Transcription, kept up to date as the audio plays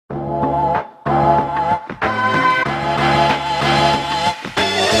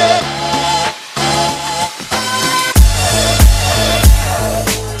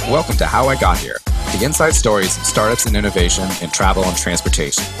How I Got Here, the inside stories of startups and innovation in travel and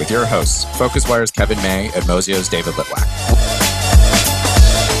transportation, with your hosts, FocusWire's Kevin May and Mozio's David Litwack.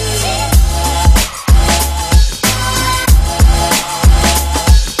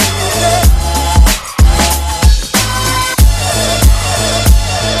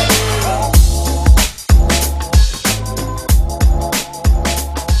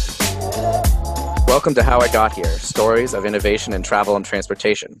 Welcome to How I Got Here, stories of innovation in travel and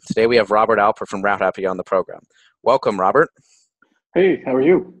transportation. Today we have Robert Alper from Route Happy on the program. Welcome, Robert. Hey, how are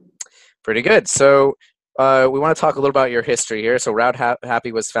you? Pretty good. So we want to talk a little about your history here. So Route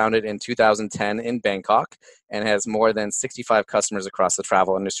Happy was founded in 2010 in Bangkok and has more than 65 customers across the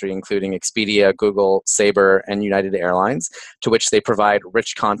travel industry, including Expedia, Google, Sabre, and United Airlines, to which they provide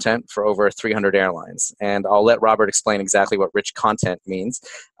rich content for over 300 airlines. And I'll let Robert explain exactly what rich content means.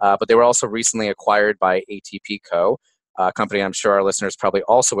 But they were also recently acquired by ATP Co., a company I'm sure our listeners probably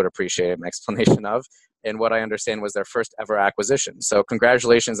also would appreciate an explanation of, and what I understand was their first ever acquisition. So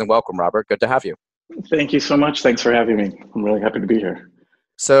congratulations and welcome, Robert. Good to have you. Thank you so much. Thanks for having me. I'm really happy to be here.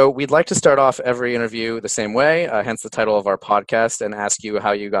 So we'd like to start off every interview the same way, hence the title of our podcast, and ask you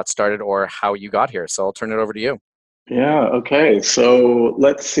how you got started or how you got here. So I'll turn it over to you. Yeah, okay. So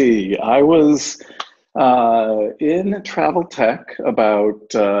let's see. I was in travel tech about,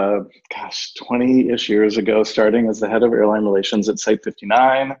 20-ish years ago, starting as the head of airline relations at Site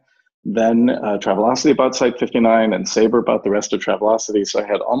 59. Then Travelocity bought Site 59 and Sabre bought the rest of Travelocity. So I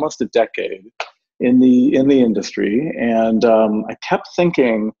had almost a decade in the industry, and I kept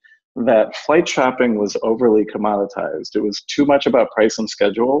thinking that flight shopping was overly commoditized. It was too much about price and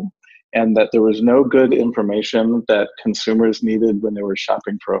schedule, and that there was no good information that consumers needed when they were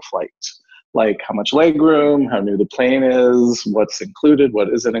shopping for a flight, like how much legroom, how new the plane is, what's included,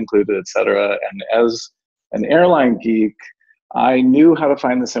 what isn't included, etc. And as an airline geek, I knew how to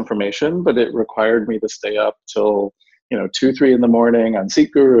find this information, but it required me to stay up till 2, 3 in the morning on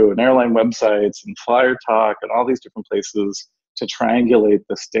SeatGuru and airline websites and Flyer Talk and all these different places to triangulate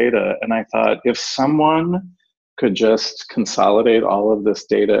this data. And I thought, if someone could just consolidate all of this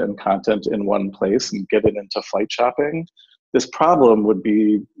data and content in one place and get it into flight shopping, this problem would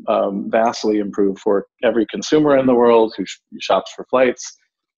be vastly improved for every consumer in the world who shops for flights.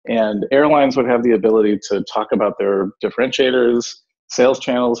 And airlines would have the ability to talk about their differentiators. Sales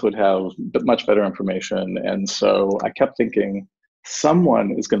channels would have much better information. And so I kept thinking,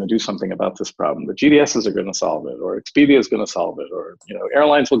 someone is going to do something about this problem. The GDSs are going to solve it, or Expedia is going to solve it, or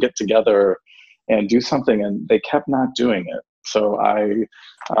airlines will get together and do something. And they kept not doing it. So I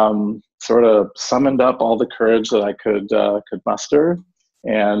sort of summoned up all the courage that I could muster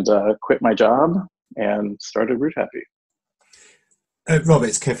and quit my job and started Route Happy. Robert,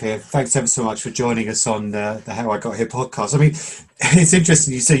 it's Kev here. Thanks ever so much for joining us on the How I Got Here podcast. I mean, it's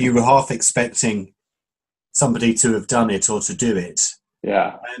interesting. You say you were half expecting somebody to have done it or to do it.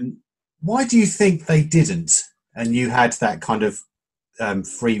 Yeah. Why do you think they didn't, and you had that kind of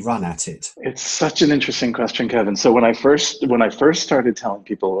free run at it? It's such an interesting question, Kevin. So when I first started telling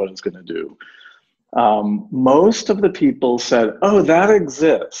people what I was going to do, most of the people said, "Oh, that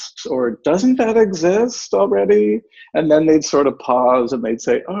exists," or "Doesn't that exist already?" And then they'd sort of pause and they'd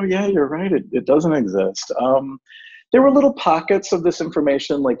say, "Oh yeah, you're right, it doesn't exist." There were little pockets of this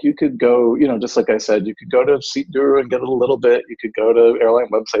information, like you could go, just like I said, you could go to SeatGuru and get a little bit, you could go to airline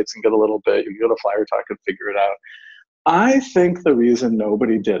websites and get a little bit, you could go to Flyer Talk and figure it out. I think the reason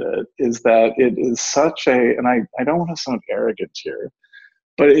nobody did it is that it is such and I don't want to sound arrogant here,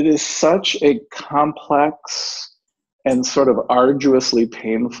 but it is such a complex and sort of arduously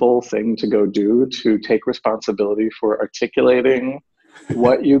painful thing to go do, to take responsibility for articulating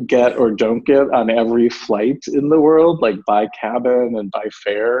what you get or don't get on every flight in the world, like by cabin and by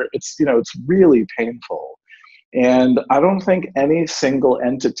fare. It's really painful. And I don't think any single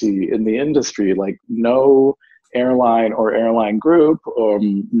entity in the industry, like no airline or airline group,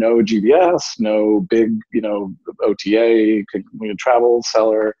 no GDS, no big, OTA, travel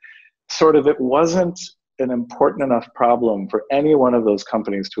seller, sort of, it wasn't an important enough problem for any one of those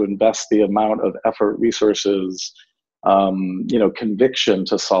companies to invest the amount of effort, resources, conviction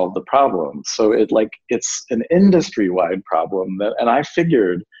to solve the problem. So it's an industry-wide problem and I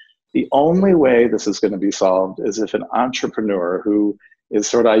figured the only way this is going to be solved is if an entrepreneur who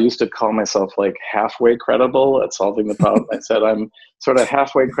is I used to call myself like halfway credible at solving the problem. I said, I'm sort of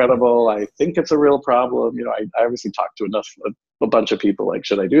halfway credible. I think it's a real problem. I obviously talked to a bunch of people, like,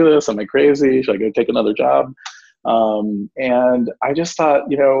 should I do this? Am I crazy? Should I go take another job? And I just thought,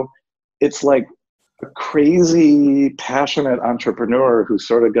 it's like a crazy, passionate entrepreneur who's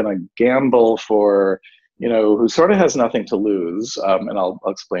sort of going to gamble for, who sort of has nothing to lose, and I'll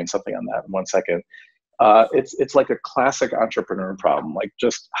explain something on that in 1 second. It's like a classic entrepreneur problem. Like,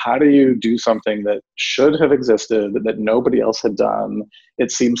 just how do you do something that should have existed that nobody else had done?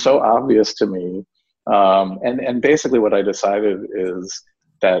 It seems so obvious to me. And basically what I decided is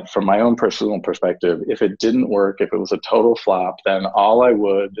that from my own personal perspective, if it didn't work, if it was a total flop, then I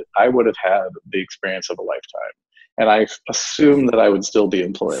would have had the experience of a lifetime. And I assumed that I would still be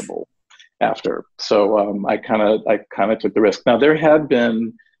employable after. So I kind of took the risk. Now,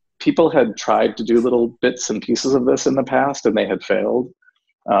 people had tried to do little bits and pieces of this in the past, and they had failed.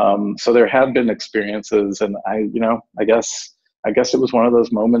 So there had been experiences, and I guess it was one of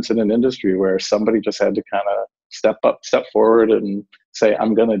those moments in an industry where somebody just had to kind of step forward and say,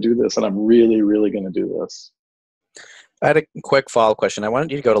 I'm going to do this, and I'm really, really going to do this. I had a quick follow-up question. I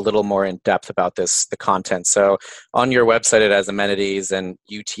wanted you to go a little more in depth about the content. So on your website, it has amenities and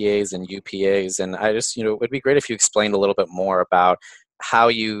UTAs and UPAs. And I just, it would be great if you explained a little bit more about how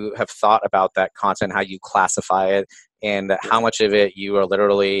you have thought about that content, how you classify it, and how much of it you are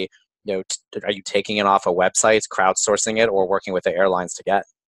literally, are you taking it off of websites, crowdsourcing it, or working with the airlines to get?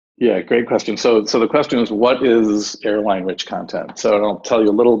 Yeah, great question. So the question is, what is airline-rich content? So I'll tell you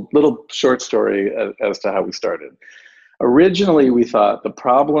a little short story as to how we started. Originally, we thought the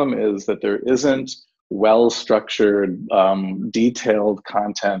problem is that there isn't well-structured, detailed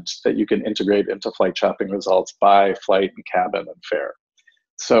content that you can integrate into flight shopping results by flight and cabin and fare.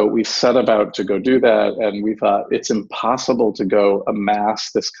 So we set about to go do that, and we thought it's impossible to go amass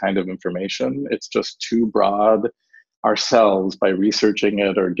this kind of information. It's just too broad ourselves by researching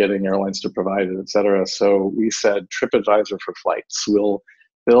it or getting airlines to provide it, et cetera. So we said TripAdvisor for flights. We'll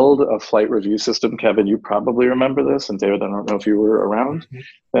build a flight review system. Kevin, you probably remember this, and David, I don't know if you were around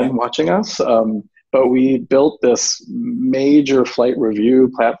then watching us, but we built this major flight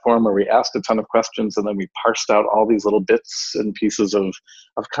review platform where we asked a ton of questions, and then we parsed out all these little bits and pieces of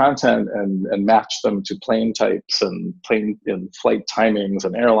content and matched them to plane types and flight timings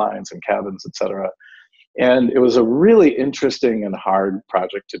and airlines and cabins, et cetera. And it was a really interesting and hard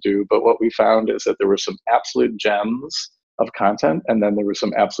project to do, but what we found is that there were some absolute gems of content, and then there were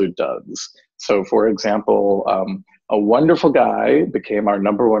some absolute duds. So for example, a wonderful guy became our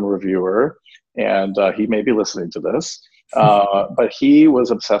 #1 reviewer, and he may be listening to this, but he was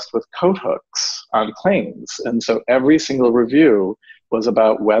obsessed with coat hooks on planes. And so every single review was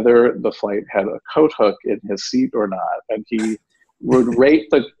about whether the flight had a coat hook in his seat or not. And he would rate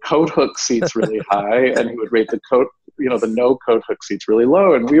the coat hook seats really high, and he would rate the no coat hook seats really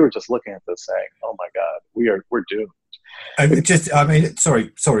low. And we were just looking at this saying, oh my God, we're doomed.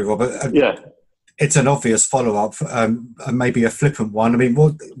 Sorry, Robert. Yeah. It's an obvious follow-up, maybe a flippant one. I mean,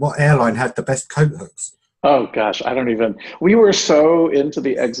 what airline had the best coat hooks? Oh gosh, we were so into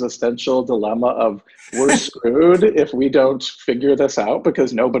the existential dilemma of we're screwed if we don't figure this out,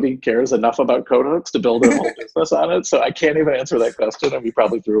 because nobody cares enough about coat hooks to build their whole business on it. So I can't even answer that question, and we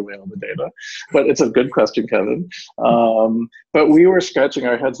probably threw away all the data. But it's a good question, Kevin. But we were scratching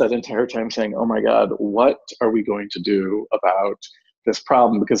our heads that entire time saying, oh my God, what are we going to do about this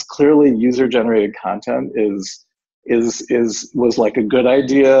problem? Because clearly user-generated content was like a good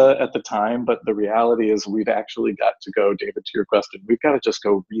idea at the time, but the reality is we've actually got to go, David, to your question, we've got to just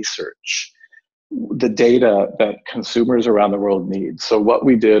go research the data that consumers around the world need. So what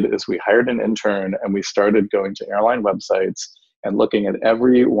we did is we hired an intern, and we started going to airline websites and looking at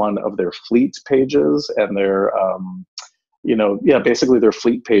every one of their fleet pages and their basically their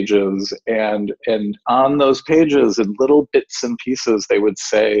fleet pages, and on those pages, in little bits and pieces, they would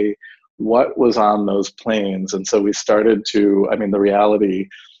say what was on those planes. And so we started to, the reality,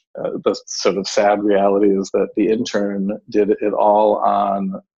 the sort of sad reality is that the intern did it all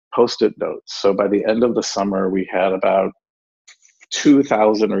on Post-it notes. So by the end of the summer, we had about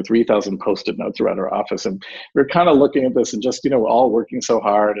 2,000 or 3,000 Post-it notes around our office. And we were kind of looking at this and just, all working so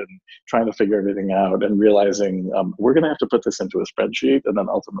hard and trying to figure everything out, and realizing we're going to have to put this into a spreadsheet and then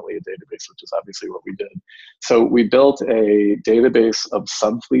ultimately a database, which is obviously what we did. So we built a database of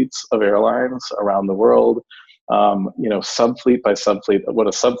subfleets of airlines around the world, subfleet by subfleet. What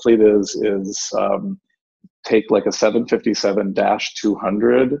a subfleet is take like a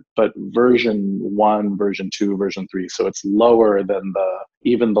 757-200, but version 1, version 2, version 3. So it's lower than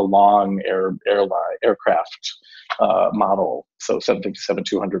even the long aircraft model. So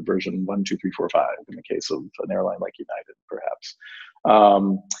 757-200 version 1, 2, 3, 4, 5 in the case of an airline like United, perhaps.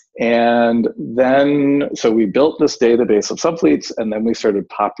 And then, so we built this database of subfleets, and then we started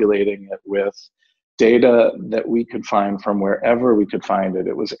populating it with data that we could find from wherever we could find it.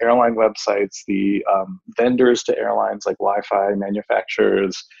 It was airline websites, the vendors to airlines like Wi-Fi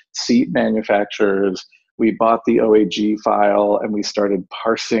manufacturers, seat manufacturers. we bought the OAG file and we started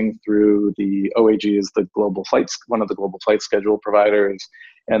parsing through the OAG is the global flights, one of the global flight schedule providers.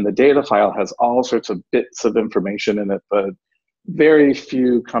 And the data file has all sorts of bits of information in it, but very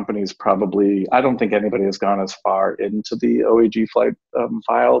few companies probably, I don't think anybody has gone as far into the OAG flight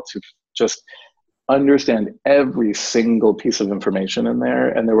file to just understand every single piece of information in there.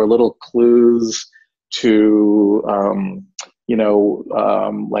 And there were little clues to,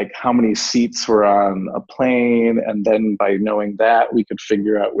 like how many seats were on a plane. And then by knowing that, we could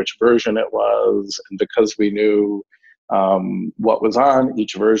figure out which version it was. And because we knew what was on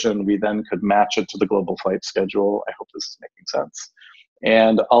each version, we then could match it to the global flight schedule. I hope this is making sense.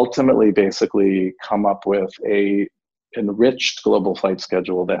 And ultimately, basically come up with a enriched global flight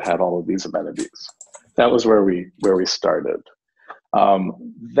schedule that had all of these amenities. That was where we started.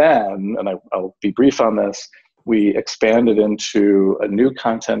 Then, and I'll be brief on this, we expanded into a new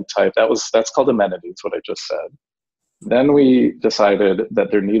content type. That's called amenities, what I just said. Then we decided that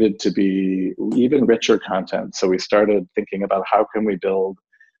there needed to be even richer content. So we started thinking about how can we build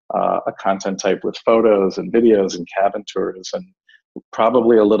a content type with photos and videos and cabin tours. And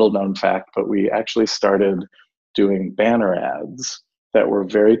probably a little known fact, but we actually started doing banner ads that were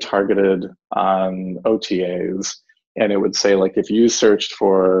very targeted on OTAs. And it would say, like, if you searched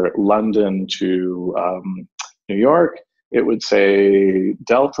for London to New York, it would say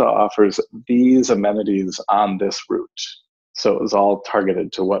Delta offers these amenities on this route. So it was all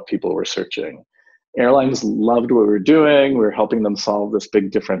targeted to what people were searching. Airlines loved what we were doing. We were helping them solve this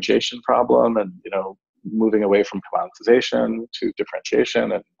big differentiation problem and, moving away from commoditization to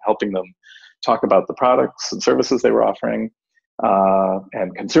differentiation and helping them talk about the products and services they were offering.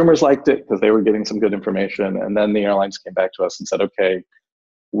 And consumers liked it because they were getting some good information. And then the airlines came back to us and said, okay,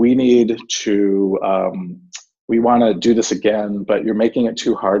 we want to do this again, but you're making it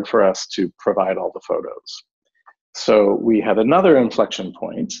too hard for us to provide all the photos. So we had another inflection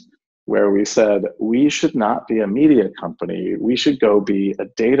point where we said, we should not be a media company. We should go be a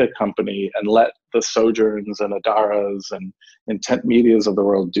data company and let the Sojourns and Adaras and Intent Medias of the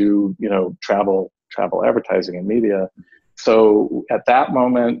world do, travel advertising and media. So at that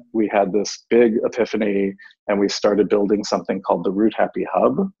moment, we had this big epiphany and we started building something called the Route Happy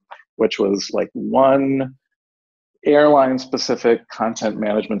Hub, which was like one airline-specific content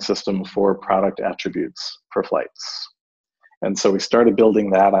management system for product attributes for flights. And so we started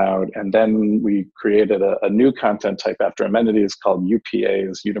building that out, and then we created a new content type after amenities called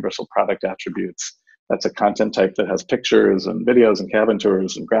UPAs, Universal Product Attributes. That's a content type that has pictures and videos and cabin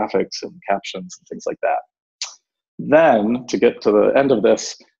tours and graphics and captions and things like that. Then, to get to the end of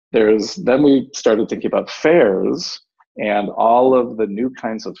this, then we started thinking about fares and all of the new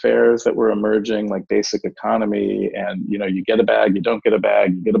kinds of fares that were emerging, like basic economy, and you get a bag, you don't get a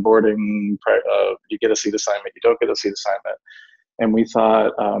bag, you get a boarding, you get a seat assignment, you don't get a seat assignment. And we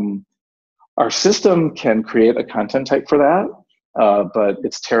thought our system can create a content type for that, but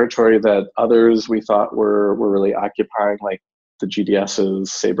it's territory that others we thought were really occupying, like the GDSs,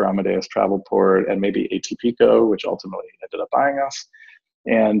 Sabre Amadeus Travelport, and maybe ATPCO, which ultimately ended up buying us.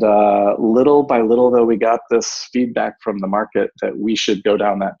 And little by little, though, we got this feedback from the market that we should go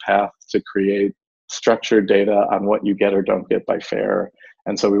down that path to create structured data on what you get or don't get by fare.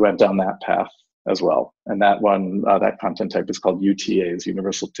 And so we went down that path as well. And that one, that content type is called UTAs,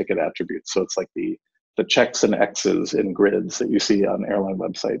 Universal Ticket Attributes. So it's like the checks and X's in grids that you see on airline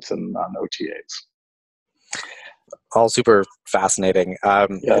websites and on OTAs. All super fascinating. Yes.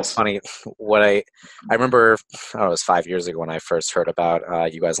 It's funny what I remember. It was 5 years ago when I first heard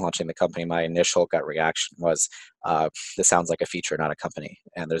about you guys launching the company. My initial gut reaction was, "This sounds like a feature, not a company."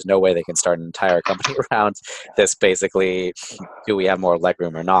 And there's no way they can start an entire company around this. Basically, do we have more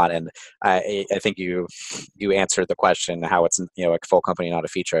legroom or not? And I think you answered the question how it's a full company, not a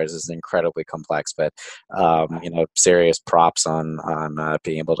feature. Is incredibly complex, but serious props on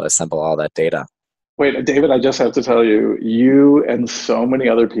being able to assemble all that data. Wait, David, I just have to tell you, you and so many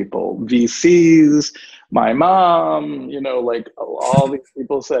other people, VCs, my mom, like all these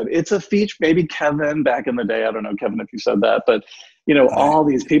people said, it's a feature. Maybe Kevin back in the day, I don't know, Kevin, if you said that, but all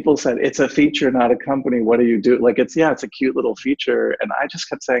these people said, it's a feature, not a company. What do you do? Like, it's a cute little feature. And I just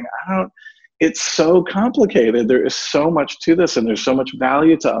kept saying, it's so complicated. There is so much to this and there's so much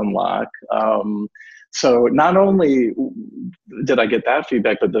value to unlock. So not only did I get that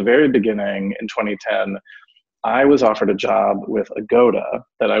feedback, but at the very beginning in 2010, I was offered a job with Agoda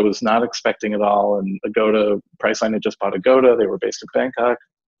that I was not expecting at all. And Agoda, Priceline had just bought Agoda. They were based in Bangkok.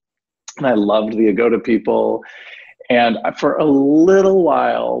 And I loved the Agoda people. And for a little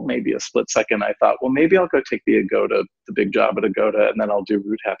while, maybe a split second, I thought, well, maybe I'll go take the big job at Agoda, and then I'll do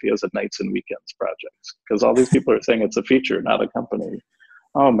Root Happy as a nights and weekends project. Because all these people are saying it's a feature, not a company.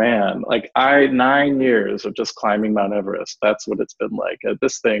 Oh man, like 9 years of just climbing Mount Everest. That's what it's been like.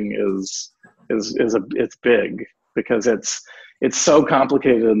 This thing it's big because it's so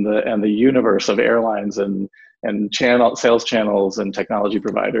complicated in the universe of airlines and sales channels and technology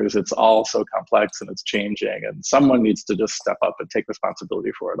providers. It's all so complex and it's changing, and someone needs to just step up and take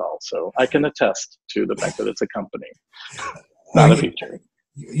responsibility for it all. So I can attest to the fact that it's a company, not a feature.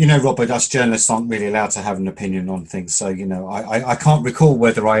 You know, Robert, us journalists aren't really allowed to have an opinion on things. So, you know, I can't recall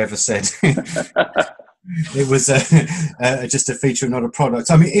whether I ever said it was just a feature, not a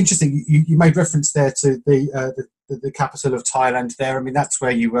product. I mean, interesting. You made reference there to the capital of Thailand there. I mean, that's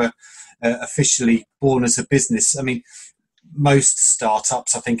where you were officially born as a business. I mean, most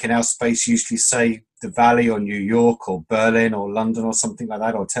startups, I think, in our space usually say the Valley or New York or Berlin or London or something like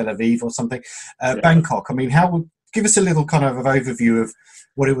that, or Tel Aviv or something. Bangkok, I mean, give us a little kind of an overview of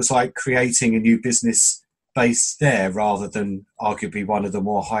what it was like creating a new business base there rather than arguably one of the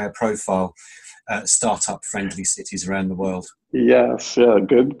more higher profile startup friendly cities around the world. Yes, yeah,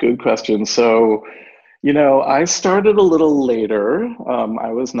 good question. So, you know, I started a little later.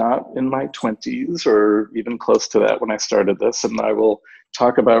 I was not in my 20s or even close to that when I started this, and I will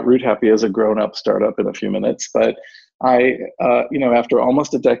talk about Root Happy as a grown-up startup in a few minutes. But I, you know, after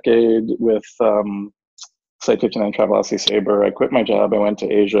almost a decade with Site 59 Travelocity Sabre, I quit my job. I went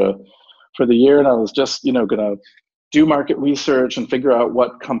to Asia for the year, and I was just, you know, going to do market research and figure out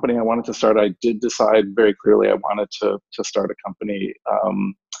what company I wanted to start. I did decide very clearly I wanted to start a company.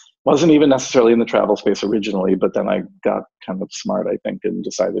 Wasn't even necessarily in the travel space originally, but then I got kind of smart, I think, and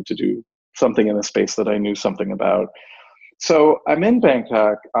decided to do something in a space that I knew something about. So I'm in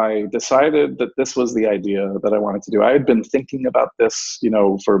Bangkok. I decided that this was the idea that I wanted to do. I had been thinking about this, you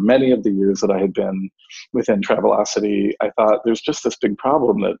know, for many of the years that I had been within Travelocity. I thought there's just this big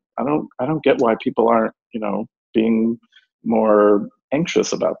problem that I don't get why people aren't, you know, being more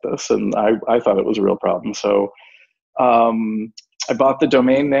anxious about this. And I thought it was a real problem. So I bought the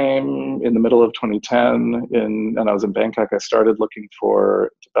domain name in the middle of 2010 and I was in Bangkok. I started looking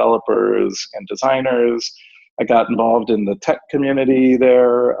for developers and designers. I got involved in the tech community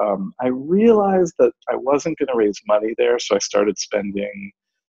there. I realized that I wasn't going to raise money there, so I started spending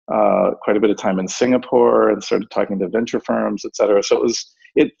quite a bit of time in Singapore and started talking to venture firms, et cetera. So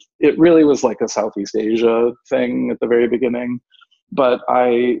it really was like a Southeast Asia thing at the very beginning. But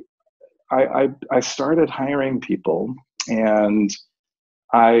I started hiring people, and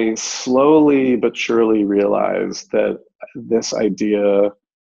I slowly but surely realized that this idea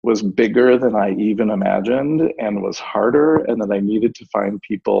was bigger than I even imagined and was harder, and that I needed to find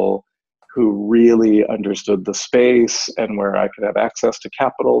people who really understood the space and where I could have access to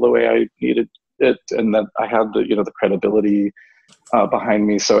capital the way I needed it, and that I had the, you know, the credibility behind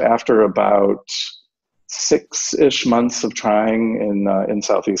me. So after about 6-ish months of trying in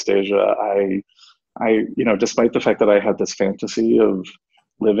Southeast Asia, I, you know, despite the fact that I had this fantasy of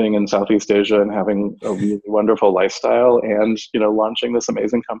living in Southeast Asia and having a really wonderful lifestyle and, you know, launching this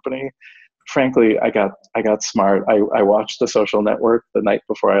amazing company, frankly, I got smart. I watched The Social Network the night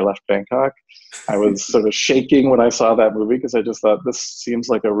before I left Bangkok. I was sort of shaking when I saw that movie because I just thought, this seems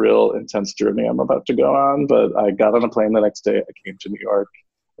like a real intense journey I'm about to go on. But I got on a plane the next day. I came to New York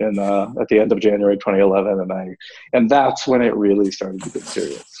at the end of January 2011, and that's when it really started to get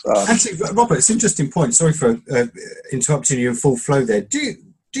serious. Actually, Robert, it's an interesting point. Sorry for interrupting you in full flow there.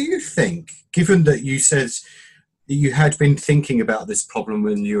 Do you think, given that you said that you had been thinking about this problem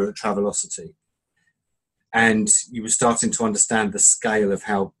when you were at Travelocity, and you were starting to understand the scale of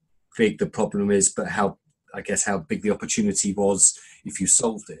how big the problem is, but how big the opportunity was if you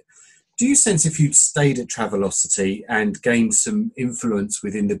solved it? Do you sense if you'd stayed at Travelocity and gained some influence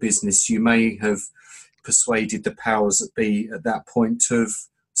within the business, you may have persuaded the powers that be at that point to have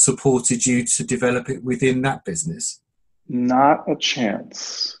supported you to develop it within that business? Not a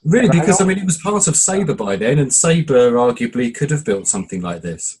chance. Really? Because, I mean, it was part of Sabre by then, and Sabre arguably could have built something like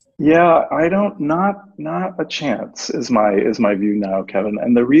this. Yeah, not a chance is my view now, Kevin.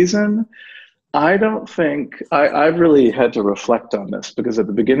 And the reason I don't think, I've really had to reflect on this, because at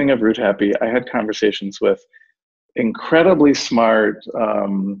the beginning of Root Happy, I had conversations with incredibly smart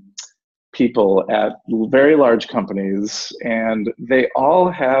people at very large companies, and they all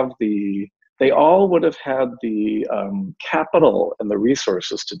would have had the capital and the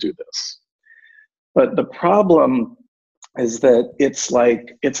resources to do this. But the problem is that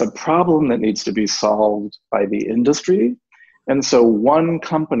it's a problem that needs to be solved by the industry. And so one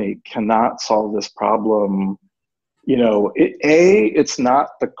company cannot solve this problem, it's not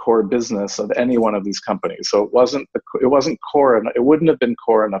the core business of any one of these companies. So it wasn't core, and it wouldn't have been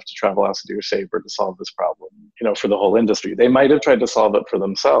core enough to Travelocity or Sabre to solve this problem, for the whole industry. They might have tried to solve it for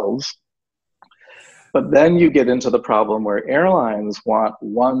themselves. But then you get into the problem where airlines want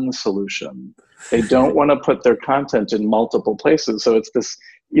one solution. They don't want to put their content in multiple places. So it's this,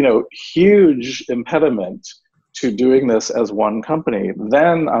 huge impediment to doing this as one company.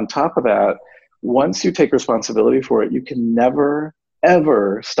 Then on top of that, once you take responsibility for it, you can never,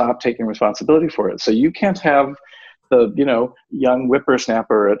 ever stop taking responsibility for it. So you can't have the, young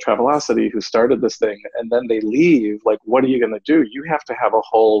whippersnapper at Travelocity who started this thing and then they leave. Like, what are you going to do? You have to have a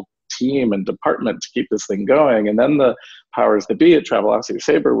whole team and department to keep this thing going. And then the powers that be at Travelocity or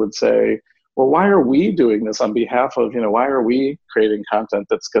Sabre would say, well, why are we doing this on behalf of, why are we creating content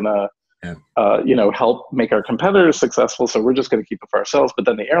that's going to, help make our competitors successful? So we're just going to keep it for ourselves. But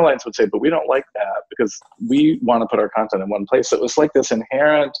then the airlines would say, but we don't like that because we want to put our content in one place. So it was like this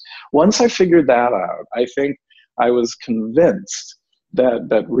inherent, once I figured that out, I think I was convinced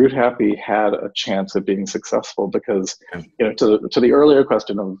that Root Happy had a chance of being successful because, to the earlier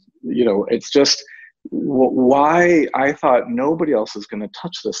question of, it's just why I thought nobody else is going to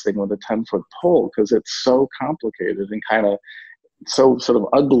touch this thing with a 10-foot pole because it's so complicated and kind of so sort of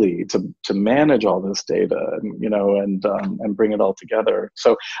ugly to manage all this data and bring it all together.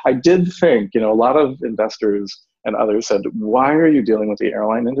 So I did think, a lot of investors and others said, why are you dealing with the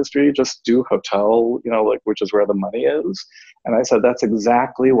airline industry? Just do hotel, which is where the money is. And I said, that's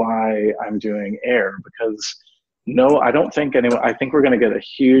exactly why I'm doing air, because no, I don't think I think we're going to get a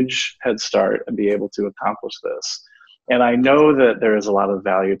huge head start and be able to accomplish this. And I know that there is a lot of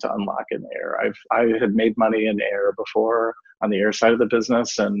value to unlock in air. I had made money in air before on the air side of the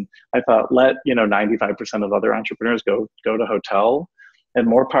business. And I thought, let, 95% of other entrepreneurs go to hotel. And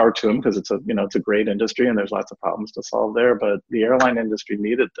more power to them because it's a great industry and there's lots of problems to solve there. But the airline industry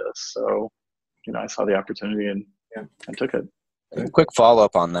needed this, so I saw the opportunity and took it. A quick follow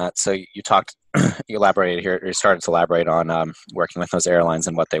up on that. So you talked, you elaborated here. You started to elaborate on working with those airlines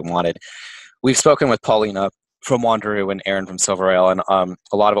and what they wanted. We've spoken with Paulina from Wanderoo and Aaron from Silver Rail, and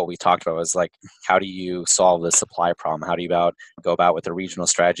a lot of what we talked about was like, how do you solve the supply problem? How do you go about with the regional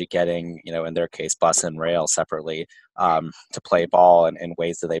strategy, getting, in their case, bus and rail separately to play ball in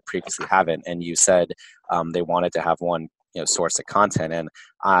ways that they previously haven't? And you said they wanted to have one source of content. And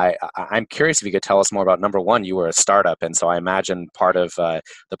I'm curious if you could tell us more about, number one, you were a startup. And so I imagine part of the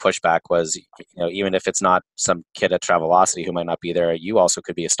pushback was, even if it's not some kid at Travelocity who might not be there, you also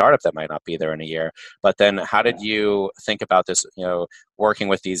could be a startup that might not be there in a year. But then how did you think about this, working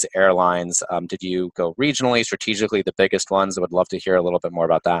with these airlines? Did you go regionally, strategically, the biggest ones? I would love to hear a little bit more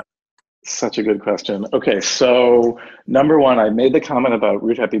about that. Such a good question. Okay, so number one, I made the comment about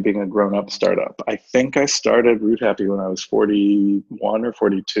Root Happy being a grown-up startup. I think I started Root Happy when I was 41 or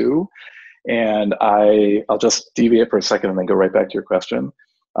 42. And I'll just deviate for a second and then go right back to your question.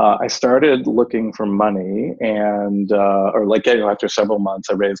 I started looking for money and, after several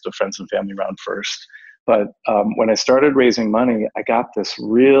months, I raised a friends and family round first. But when I started raising money, I got this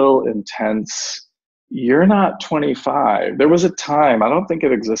real intense, you're not 25. There was a time, I don't think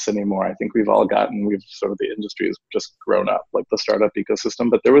it exists anymore. I think we've sort of, the industry has just grown up, like the startup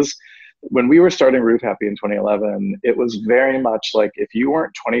ecosystem. But there was, when we were starting Root Happy in 2011, it was very much like if you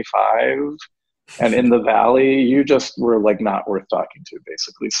weren't 25 and in the Valley, you just were like not worth talking to,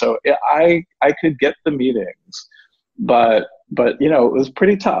 basically. So I could get the meetings, but it was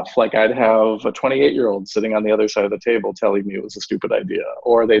pretty tough. Like I'd have a 28-year-old sitting on the other side of the table telling me it was a stupid idea,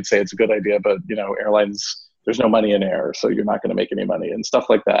 or they'd say it's a good idea, but airlines, there's no money in air, so you're not going to make any money and stuff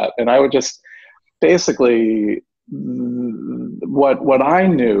like that. And I would just basically, what I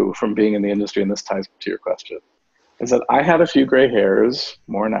knew from being in the industry, and this ties to your question, is that I had a few gray hairs,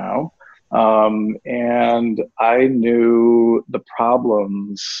 more now, and I knew the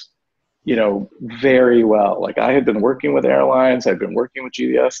problems very well. Like I had been working with airlines, I'd been working with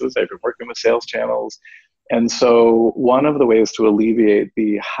GDSs, I'd been working with sales channels. And so one of the ways to alleviate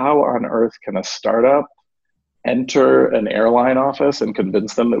the how on earth can a startup enter an airline office and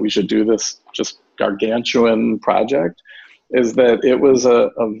convince them that we should do this just gargantuan project is that it was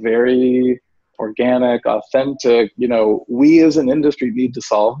a very organic, authentic, we as an industry need to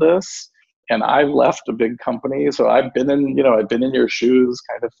solve this. And I've left a big company, so I've been in your shoes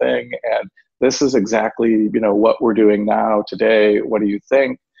kind of thing. And this is exactly, what we're doing now today. What do you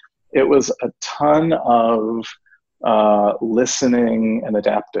think? It was a ton of listening and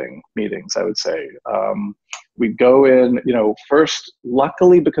adapting meetings, I would say. We'd go in, first,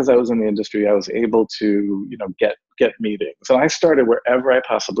 luckily, because I was in the industry, I was able to, get meetings. And I started wherever I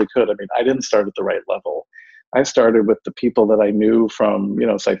possibly could. I mean, I didn't start at the right level. I started with the people that I knew from,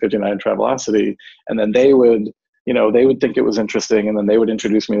 Site 59 Travelocity, and then they would think it was interesting, and then they would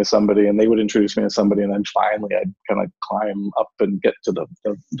introduce me to somebody, and they would introduce me to somebody, and then finally I'd kind of climb up and get to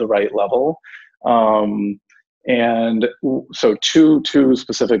the right level. And so two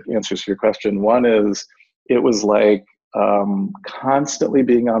specific answers to your question. One is, it was like constantly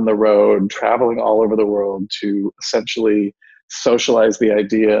being on the road, traveling all over the world to essentially socialize the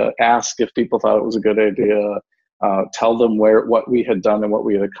idea, ask if people thought it was a good idea, tell them what we had done and what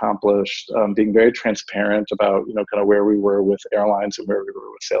we had accomplished, being very transparent about, kind of where we were with airlines and where we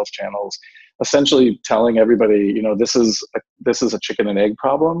were with sales channels, essentially telling everybody, this is a chicken and egg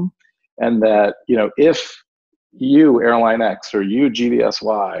problem. And that, if you Airline X or you GDS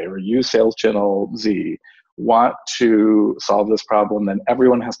Y or you Sales Channel Z want to solve this problem, then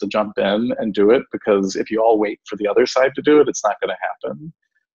everyone has to jump in and do it, because if you all wait for the other side to do it, it's not going to happen.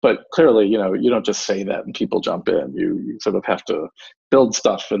 But clearly, you don't just say that and people jump in. You sort of have to build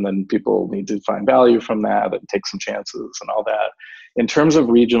stuff, and then people need to find value from that and take some chances and all that. In terms of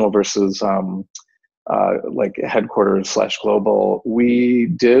regional versus like headquarters / global, we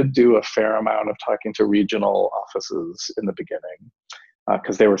did do a fair amount of talking to regional offices in the beginning,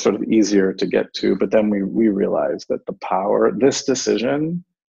 because they were sort of easier to get to. But then we realized that this decision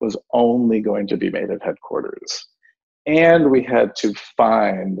was only going to be made at headquarters. And we had to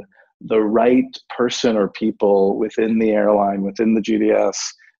find the right person or people within the airline, within the GDS,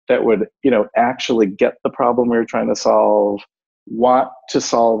 that would, actually get the problem we were trying to solve, want to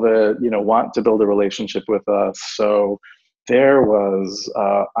solve it, want to build a relationship with us. So there was,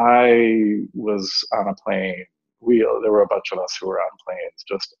 I was on a plane. There were a bunch of us who were on planes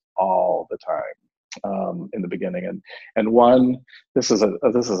just all the time in the beginning. And one, this is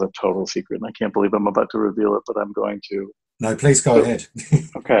a total secret, and I can't believe I'm about to reveal it, but I'm going to. No, please go ahead.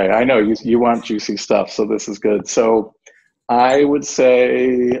 Okay, I know you want juicy stuff, so this is good. So I would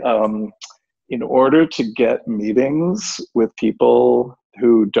say, in order to get meetings with people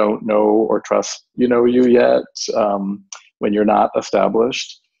who don't know or trust you yet, when you're not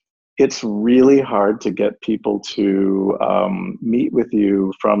established, it's really hard to get people to meet with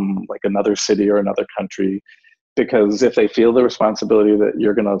you from like another city or another country, because if they feel the responsibility that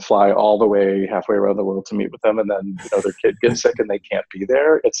you're going to fly all the way halfway around the world to meet with them, and then their kid gets sick and they can't be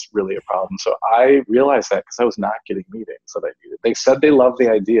there, it's really a problem. So I realized that because I was not getting meetings that I needed. They said they loved the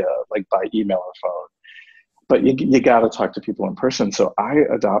idea, like by email or phone, but you got to talk to people in person. So I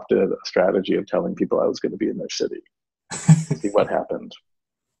adopted a strategy of telling people I was going to be in their city, see what happened.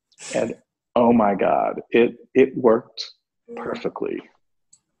 And oh my God, it worked perfectly.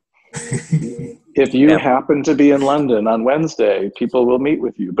 If you happen to be in London on Wednesday, people will meet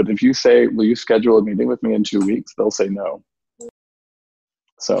with you. But if you say, will you schedule a meeting with me in 2 weeks? They'll say no.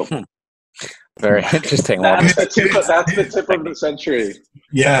 So very interesting. That's the tip of the century.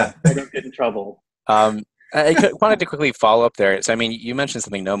 Yeah. I don't get in trouble. I wanted to quickly follow up there. So, I mean, you mentioned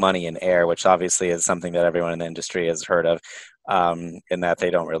something, no money in air, which obviously is something that everyone in the industry has heard of, in that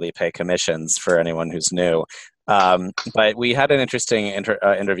they don't really pay commissions for anyone who's new. But we had an interesting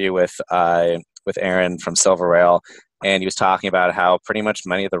interview with Aaron from Silver Rail, and he was talking about how pretty much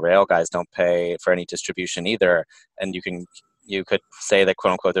many of the rail guys don't pay for any distribution either. And you could say that,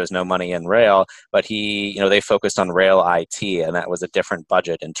 quote unquote, there's no money in rail, but they focused on rail IT, and that was a different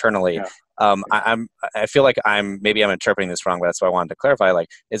budget internally. Yeah. I feel like I'm interpreting this wrong, but that's why I wanted to clarify. Like,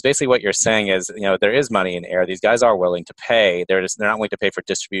 is basically what you're saying is, there is money in air. These guys are willing to pay. They're not willing to pay for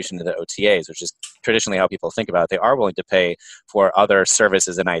distribution to the OTAs, which is traditionally how people think about it. They are willing to pay for other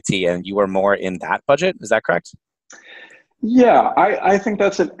services in IT, and you were more in that budget. Is that correct? Yeah, I think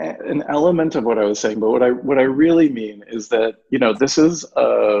that's an element of what I was saying, but what I really mean is that this is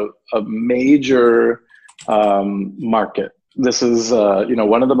a major market. This is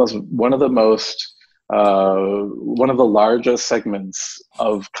one of the largest segments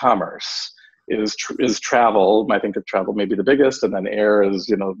of commerce is travel. I think that travel may be the biggest, and then air is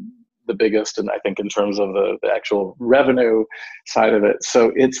the biggest, and I think in terms of the actual revenue side of it.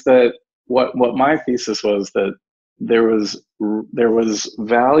 So it's that what my thesis was that there was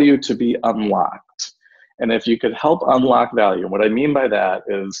value to be unlocked. And if you could help unlock value, and what I mean by that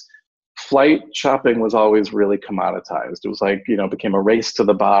is flight shopping was always really commoditized. It was like, became a race to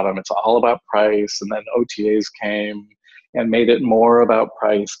the bottom. It's all about price. And then OTAs came and made it more about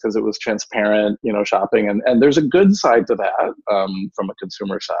price because it was transparent, shopping. And there's a good side to that from a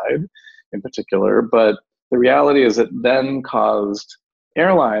consumer side in particular. But the reality is it then caused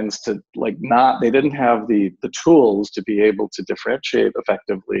airlines to they didn't have the tools to be able to differentiate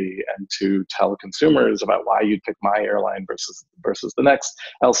effectively and to tell consumers about why you'd pick my airline versus the next.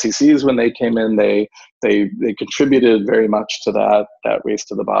 LCCs, when they came in, they contributed very much to that race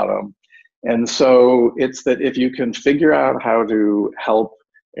to the bottom. And so it's that if you can figure out how to help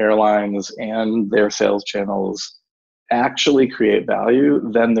airlines and their sales channels actually create value,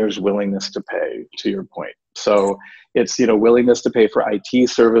 then there's willingness to pay, to your point. So it's, willingness to pay for IT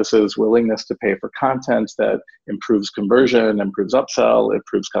services, willingness to pay for content that improves conversion, improves upsell,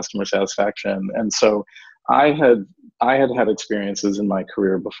 improves customer satisfaction. And so I had experiences in my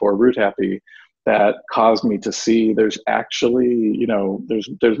career before RootHappy that caused me to see there's actually,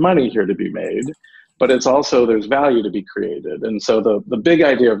 there's money here to be made, but it's also, there's value to be created. And so the big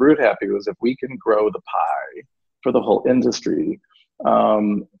idea of RootHappy was, if we can grow the pie for the whole industry,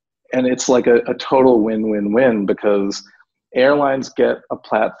 and it's like a total win-win-win, because airlines get a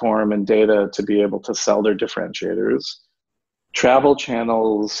platform and data to be able to sell their differentiators. Travel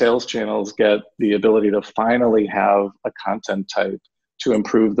channels, sales channels get the ability to finally have a content type to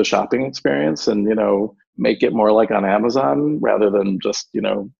improve the shopping experience and, make it more like on Amazon rather than just,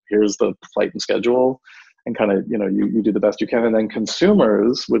 here's the flight and schedule and kind of, you do the best you can. And then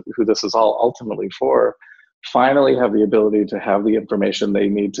consumers, who this is all ultimately for, finally have the ability to have the information they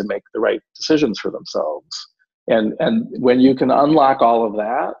need to make the right decisions for themselves. And when you can unlock all of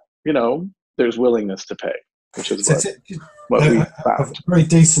that, there's willingness to pay, which is what we found. A very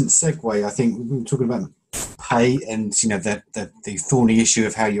decent segue, I think. We were talking about pay and, the thorny issue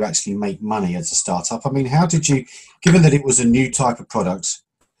of how you actually make money as a startup. I mean, how did you, given that it was a new type of product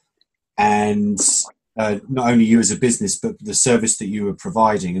and not only you as a business, but the service that you were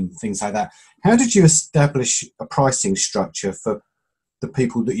providing and things like that, how did you establish a pricing structure for the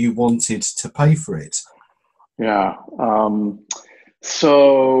people that you wanted to pay for it? Yeah.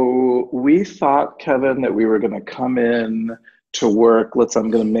 So we thought, Kevin, that we were going to come in to work. I'm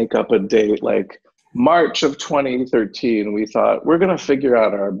going to make up a date, like March of 2013. We thought, we're going to figure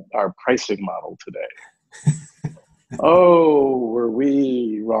out our pricing model today. Oh, were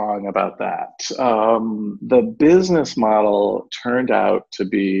we wrong about that? The business model turned out to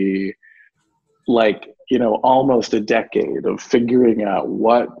be almost a decade of figuring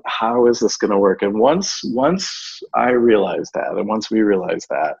out how is this going to work. And once I realized that, and once we realized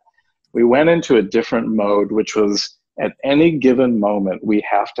that, we went into a different mode, which was, at any given moment, we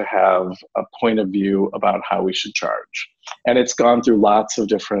have to have a point of view about how we should charge. And it's gone through lots of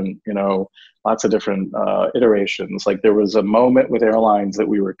different iterations. Like, there was a moment with airlines that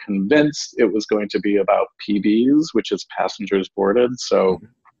we were convinced it was going to be about PBs, which is passengers boarded. So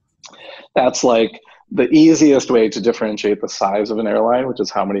that's like the easiest way to differentiate the size of an airline, which is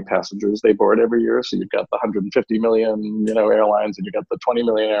how many passengers they board every year. So you've got the 150 million, airlines, and you've got the 20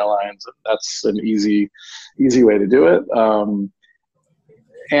 million airlines. And that's an easy way to do it.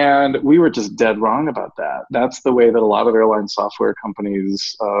 And we were just dead wrong about that. That's the way that a lot of airline software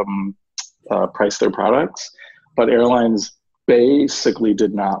companies price their products, but airlines basically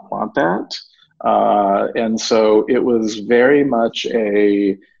did not want that. And so it was very much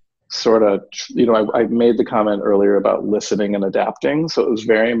a sort of, I made the comment earlier about listening and adapting. So it was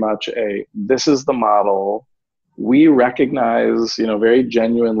very much this is the model. We recognize, very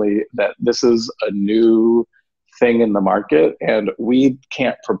genuinely that this is a new thing in the market, and we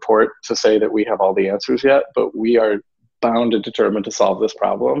can't purport to say that we have all the answers yet, but we are bound and determined to solve this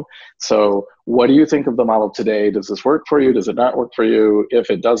problem. So what do you think of the model today? Does this work for you? Does it not work for you? If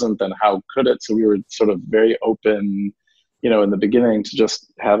it doesn't, then how could it? So we were sort of very open, in the beginning, to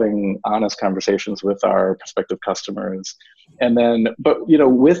just having honest conversations with our prospective customers. And then, but,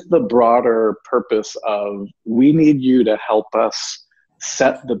 with the broader purpose of, we need you to help us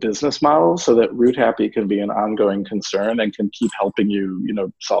set the business model so that RootHappy can be an ongoing concern and can keep helping you,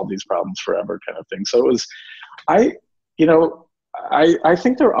 solve these problems forever, kind of thing. So it was, I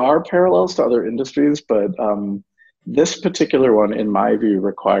think there are parallels to other industries, but this particular one, in my view,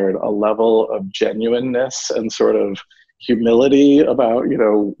 required a level of genuineness and sort of humility about,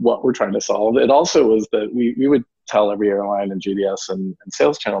 what we're trying to solve. It also was that we would tell every airline and GDS and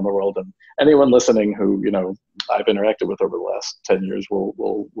sales channel in the world, and anyone listening who, I've interacted with over the last 10 years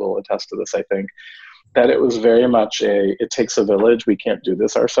will attest to this, I think, that it was very much it takes a village. We can't do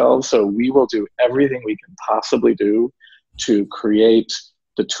this ourselves. So we will do everything we can possibly do to create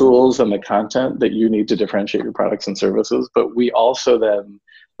the tools and the content that you need to differentiate your products and services. But we also then,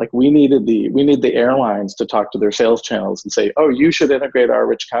 we need the airlines to talk to their sales channels and say, oh, you should integrate our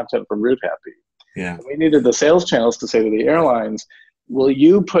rich content from RootHappy. Yeah. We needed the sales channels to say to the airlines, will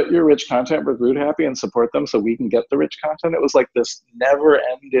you put your rich content with Root Happy and support them so we can get the rich content? It was like this never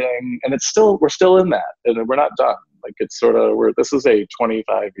ending, and we're still in that, and we're not done. Like it's sort of this is a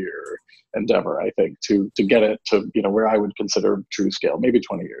 25-year endeavor, I think, to get it to, where I would consider true scale, maybe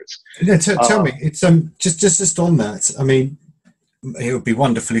 20 years. Yeah, tell me, it's just on that. I mean, it would be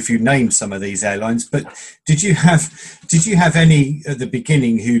wonderful if you named some of these airlines, but did you have any at the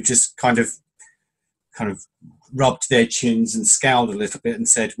beginning who just kind of rubbed their chins and scowled a little bit and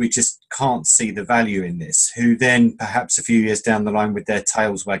said, we just can't see the value in this, who then perhaps a few years down the line with their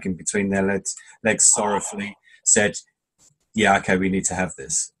tails wagging between their legs sorrowfully said, yeah, okay, we need to have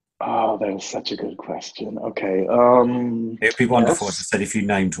this? Oh, that was such a good question. Okay. It'd be wonderful, as I said, if you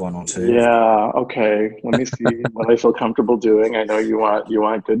named one or two. Yeah. Okay. Let me see what I feel comfortable doing. I know you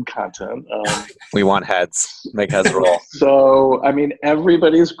want good content. We want heads. Make heads roll. So, I mean,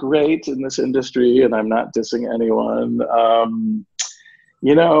 everybody's great in this industry, and I'm not dissing anyone.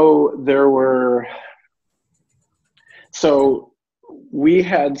 So we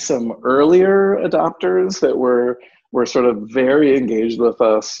had some earlier adopters that were sort of very engaged with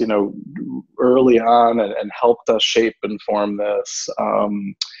us, early on and helped us shape and form this.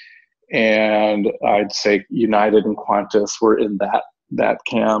 And I'd say United and Qantas were in that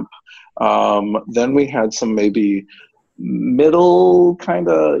camp. Then we had some maybe middle kind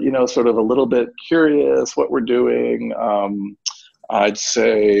of, sort of a little bit curious what we're doing. I'd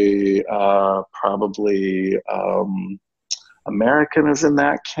say probably American is in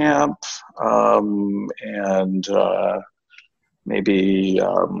that camp, and maybe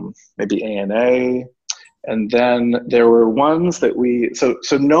ANA, and then there were ones that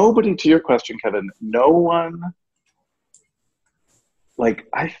so nobody, to your question, Kevin, no one, like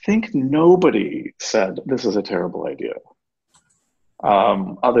I think nobody said this is a terrible idea,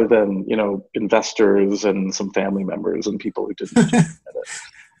 other than investors and some family members and people who didn't admit it.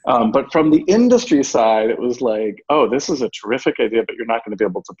 But from the industry side, it was like, oh, this is a terrific idea, but you're not going to be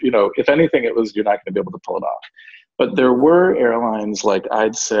able to, if anything, you're not going to be able to pull it off. But there were airlines, like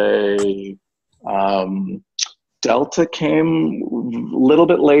I'd say Delta came a little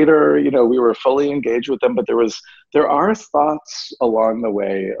bit later, we were fully engaged with them, but there are thoughts along the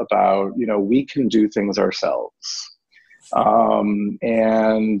way about, we can do things ourselves.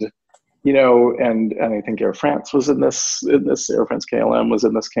 And I think Air France was in this Air France KLM was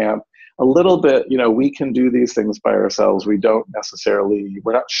in this camp a little bit. We can do these things by ourselves. We're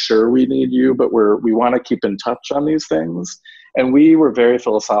not sure we need you, but we want to keep in touch on these things. And we were very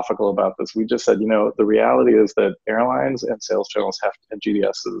philosophical about this. We just said, the reality is that airlines and sales channels and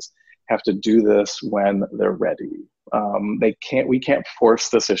GDSs have to do this when they're ready. We can't force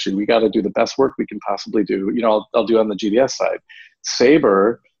this issue. We got to do the best work we can possibly do. I'll do on the GDS side.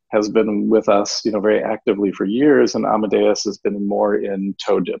 Sabre has been with us, very actively for years, and Amadeus has been more in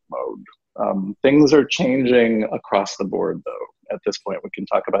toe dip mode. Things are changing across the board, though. At this point, we can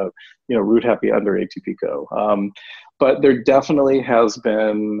talk about, Root Happy under ATPCO. But there definitely has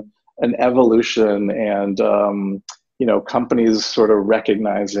been an evolution, and companies sort of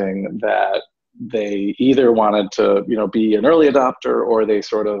recognizing that they either wanted to, be an early adopter, or they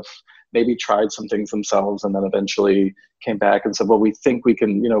sort of maybe tried some things themselves and then eventually came back and said, well, we think we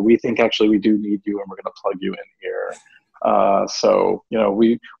can, we think actually we do need you and we're going to plug you in here. So,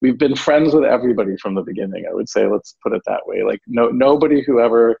 we've been friends with everybody from the beginning, I would say. Let's put it that way. Like nobody who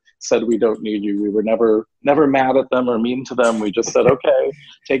ever said we don't need you, we were never mad at them or mean to them. We just said, okay,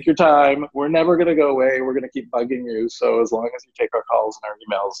 take your time. We're never going to go away. We're going to keep bugging you. So as long as you take our calls and our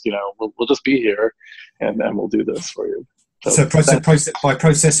emails, we'll just be here and we'll do this for you. So by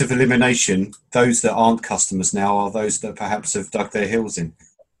process of elimination, those that aren't customers now are those that perhaps have dug their heels in.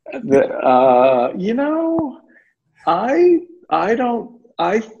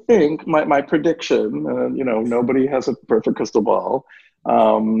 I think my prediction, nobody has a perfect crystal ball.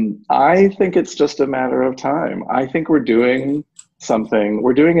 I think it's just a matter of time. I think we're doing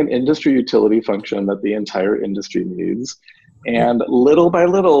an industry utility function that the entire industry needs. And little by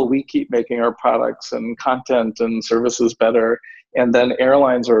little, we keep making our products and content and services better. And then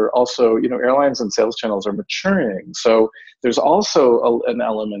airlines are also, airlines and sales channels are maturing. So there's also an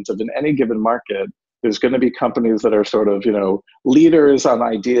element of, in any given market, there's going to be companies that are sort of, leaders on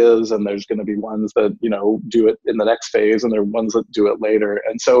ideas, and there's going to be ones that, do it in the next phase, and there are ones that do it later.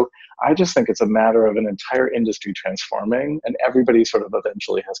 And so I just think it's a matter of an entire industry transforming, and everybody sort of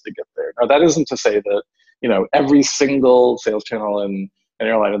eventually has to get there. Now, that isn't to say that, every single sales channel and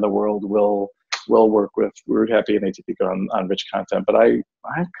airline in the world will work with Root Happy and ATPCO on rich content, but I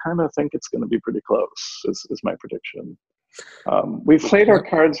kind of think it's going to be pretty close, is my prediction. We've played our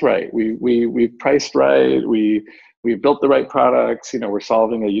cards right. We've priced right. We we've built the right products. We're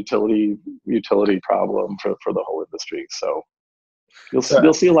solving a utility problem for the whole industry. So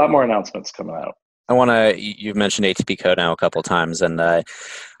you'll see a lot more announcements coming out. You've mentioned ATP Code now a couple of times, and I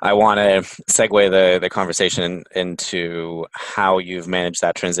want to segue the conversation into how you've managed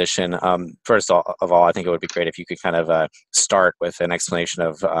that transition. First of all, I think it would be great if you could kind of start with an explanation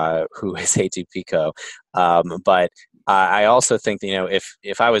of who is ATP Co. But I also think that,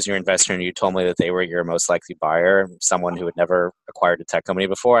 if I was your investor and you told me that they were your most likely buyer, someone who had never acquired a tech company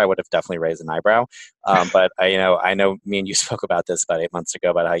before, I would have definitely raised an eyebrow. But I know me and you spoke about this about 8 months ago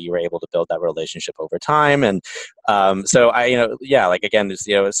about how you were able to build that relationship over time, and so again, just,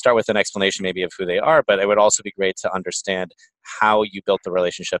 start with an explanation maybe of who they are, but it would also be great to understand how you built the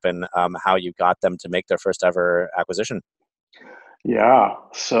relationship and how you got them to make their first ever acquisition. Yeah.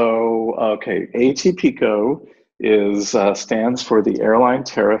 So okay, ATPCO stands for the Airline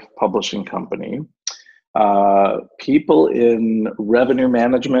Tariff Publishing Company. People in revenue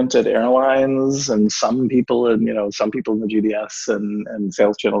management at airlines, and some people in the GDS and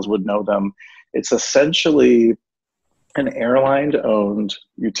sales channels would know them. It's essentially an airline-owned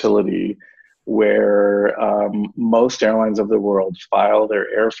utility where most airlines of the world file their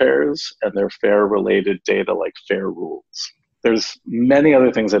airfares and their fare-related data like fare rules. There's many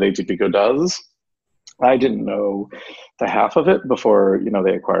other things that ATPCO does. I didn't know the half of it before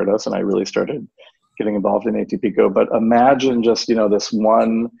they acquired us, and I really started getting involved in ATPCO. But imagine just this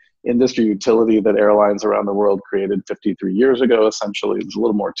one industry utility that airlines around the world created 53 years ago. Essentially, there's a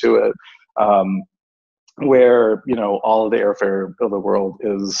little more to it, where all of the airfare of the world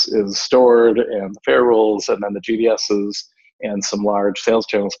is stored, and the fare rules, and then the GDSs and some large sales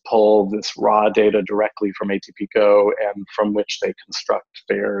channels pull this raw data directly from ATPCO, and from which they construct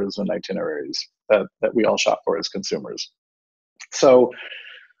fares and itineraries that we all shop for as consumers. So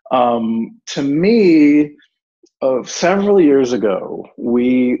to me, several years ago,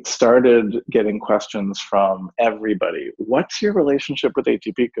 we started getting questions from everybody. What's your relationship with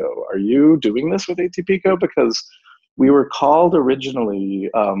ATPCO? Are you doing this with ATPCO? Because we were called originally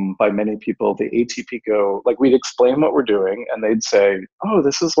by many people the ATPCO, like we'd explain what we're doing and they'd say, oh,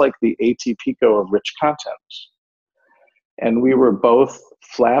 this is like the ATPCO of rich content. And we were both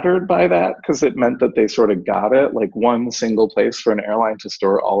flattered by that because it meant that they sort of got it, like one single place for an airline to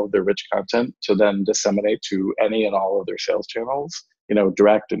store all of their rich content to then disseminate to any and all of their sales channels,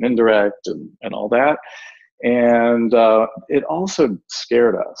 direct and indirect and all that. And it also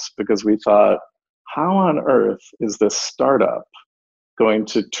scared us because we thought, how on earth is this startup going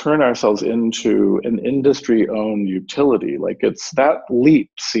to turn ourselves into an industry-owned utility? Like that leap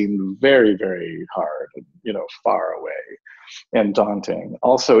seemed very, very hard, far away and daunting.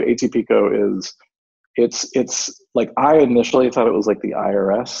 Also, ATPCO it's like, I initially thought it was like the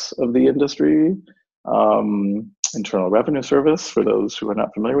IRS of the industry, Internal Revenue Service, for those who are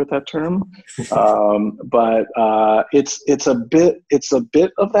not familiar with that term. But it's a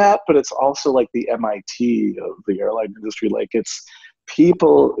bit of that, but it's also like the MIT of the airline industry. Like, it's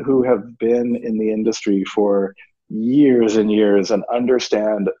people who have been in the industry for years and years and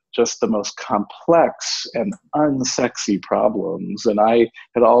understand just the most complex and unsexy problems. And I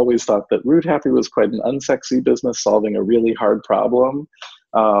had always thought that Route Happy was quite an unsexy business solving a really hard problem.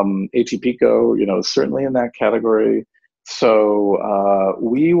 ATPCO, is certainly in that category. So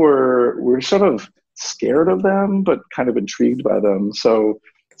we were sort of scared of them, but kind of intrigued by them. So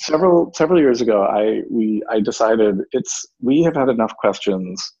several years ago, I decided we have had enough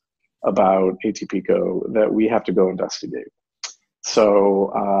questions about ATPCO that we have to go investigate.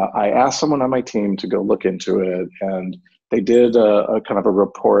 So I asked someone on my team to go look into it, and they did a kind of a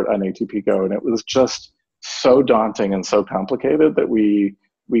report on ATPCO, and it was just so daunting and so complicated that we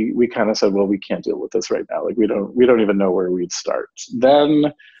kind of said, well, we can't deal with this right now. Like, we don't even know where we'd start.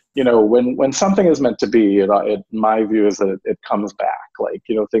 Then, when something is meant to be, my view is that it comes back. Like,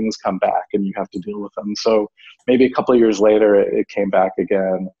 things come back and you have to deal with them. So maybe a couple of years later, it came back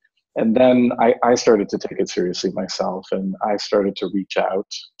again. And then I started to take it seriously myself, and I started to reach out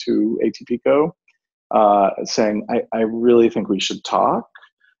to ATPCO, saying, I really think we should talk.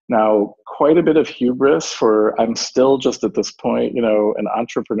 Now, quite a bit of hubris I'm still just at this point, an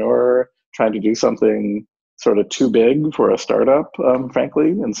entrepreneur trying to do something sort of too big for a startup,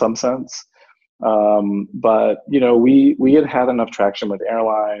 frankly, in some sense. But we had enough traction with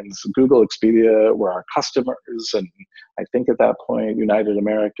airlines. Google, Expedia were our customers, and I think at that point, United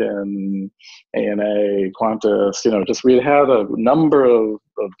American, ANA, Qantas, we had a number of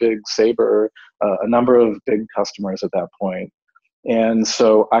big Sabre, a number of big customers at that point. And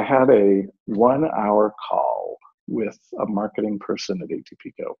so I had a 1-hour call with a marketing person at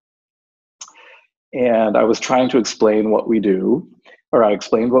ATPCO. and I was trying to explain what we do, or I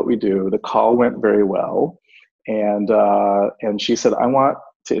explained what we do. The call went very well, and she said, "I want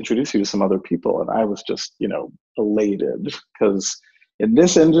to introduce you to some other people," and I was just, elated, because in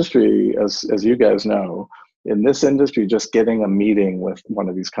this industry, as you guys know, in this industry, just getting a meeting with one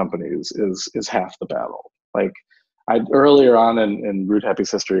of these companies is half the battle. Like, I earlier on in Root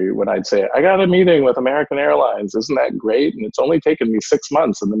Happy's history, when I'd say, "I got a meeting with American Airlines, isn't that great? And it's only taken me 6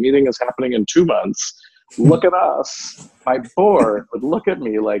 months, and the meeting is happening in 2 months. Look at us." My board would look at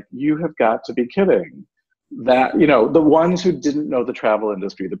me like, "You have got to be kidding." That, the ones who didn't know the travel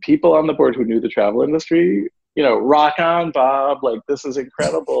industry, the people on the board who knew the travel industry, rock on, Bob, like, this is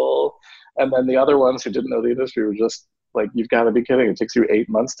incredible. And then the other ones who didn't know the industry were just like, "You've got to be kidding. It takes you 8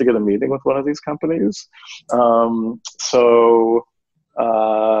 months to get a meeting with one of these companies." So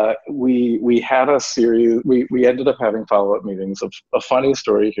we had a series, we ended up having follow-up meetings. A funny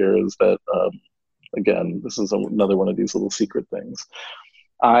story here is that, again, this is another one of these little secret things.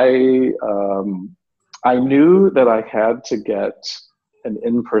 I knew that I had to get an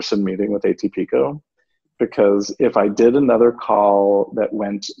in-person meeting with ATPCO, because if I did another call that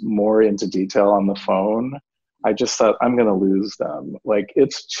went more into detail on the phone, I just thought, I'm going to lose them. Like,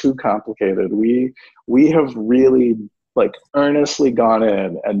 it's too complicated. We have really, like, earnestly gone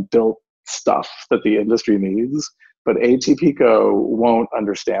in and built stuff that the industry needs, but ATPCO won't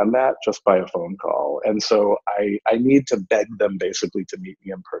understand that just by a phone call. And so I need to beg them basically to meet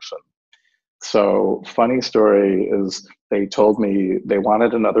me in person. So, funny story is, they told me they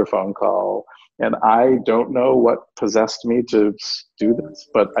wanted another phone call, and I don't know what possessed me to do this,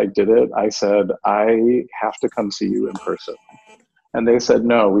 but I did it. I said, "I have to come see you in person." And they said,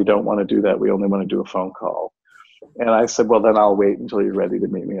 "No, we don't want to do that. We only want to do a phone call." And I said, "Well, then I'll wait until you're ready to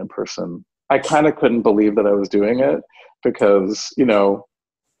meet me in person." I kind of couldn't believe that I was doing it, because,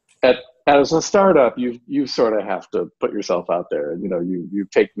 as a startup, you sort of have to put yourself out there, and you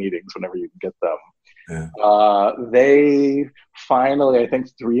take meetings whenever you can get them. Yeah. They finally, I think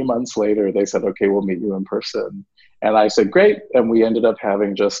 3 months later, they said, "Okay, we'll meet you in person." And I said, "Great." And we ended up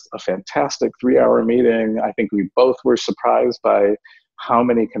having just a fantastic 3-hour meeting. I think we both were surprised by how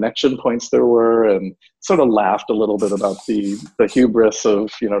many connection points there were, and sort of laughed a little bit about the hubris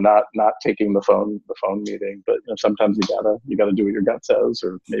of, not taking the phone meeting. But sometimes you gotta do what your gut says,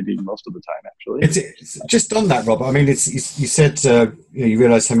 or maybe most of the time, actually. It's just on that, Rob. I mean, you said you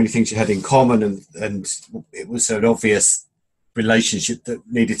realised how many things you had in common, and it was an obvious relationship that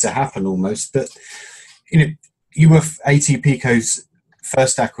needed to happen almost. But you were ATPCO's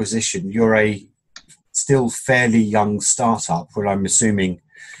first acquisition. You're a still fairly young startup, where I'm assuming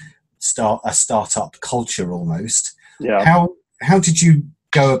a startup culture almost. Yeah. How did you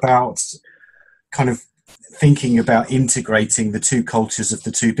go about kind of thinking about integrating the two cultures of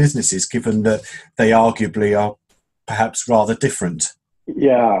the two businesses, given that they arguably are perhaps rather different?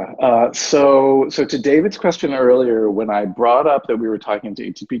 Yeah. So to David's question earlier, when I brought up that we were talking to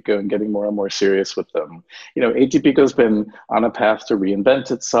ATPCO and getting more and more serious with them, ATPCO's been on a path to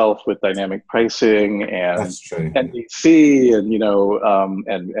reinvent itself with dynamic pricing and NDC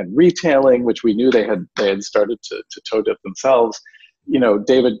and retailing, which we knew they had started to toe dip themselves.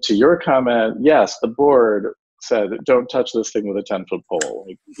 David, to your comment, yes, the board said, "Don't touch this thing with a 10-foot pole."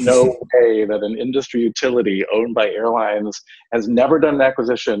 Like, no way that an industry utility owned by airlines, has never done an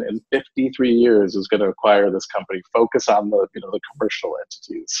acquisition in 53 years, is going to acquire this company. Focus on the commercial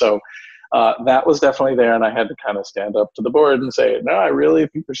entities. So that was definitely there, and I had to kind of stand up to the board and say, "No, I really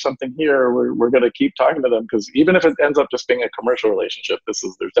think there's something here. We're going to keep talking to them, because even if it ends up just being a commercial relationship, there's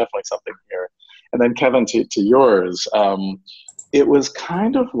definitely something here." And then, Kevin, to yours, it was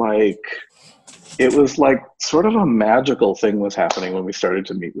kind of like, it was like sort of a magical thing was happening when we started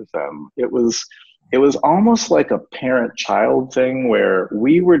to meet with them. It was almost like a parent-child thing, where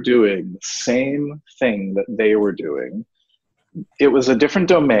we were doing the same thing that they were doing. It was a different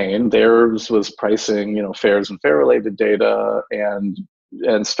domain. Theirs was pricing, fares and fare-related data, and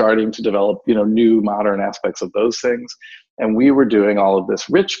starting to develop, new modern aspects of those things. And we were doing all of this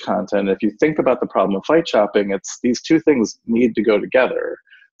rich content. If you think about the problem of flight shopping, it's these two things need to go together.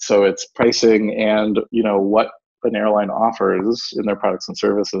 So it's pricing and, what an airline offers in their products and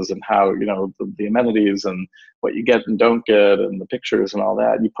services, and how, the amenities and what you get and don't get, and the pictures and all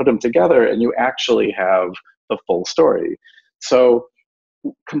that. You put them together and you actually have the full story. So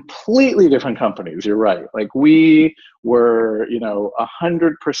completely different companies, you're right. Like, we were,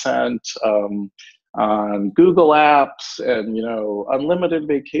 100% on Google Apps, and, unlimited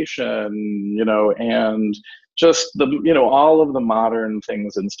vacation, and just the, all of the modern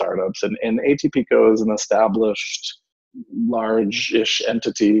things in startups. And ATPCO is an established large-ish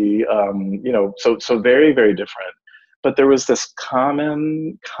entity, so very, very different. But there was this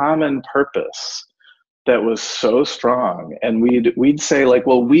common purpose that was so strong. And we'd say, like,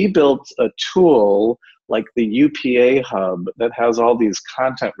 well, we built a tool like the UPA hub that has all these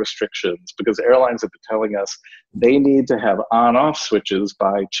content restrictions, because airlines have been telling us they need to have on-off switches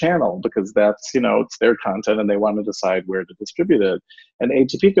by channel, because that's, it's their content and they want to decide where to distribute it. And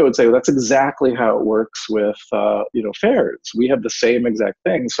ATPCO would say, well, that's exactly how it works with, fares. We have the same exact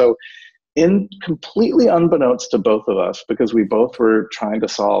thing. So completely unbeknownst to both of us, because we both were trying to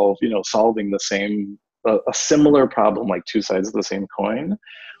solving the same, a similar problem, like two sides of the same coin,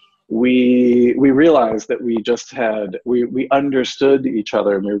 we realized that we understood each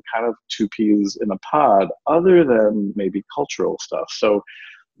other, and we were kind of two peas in a pod, other than maybe cultural stuff. So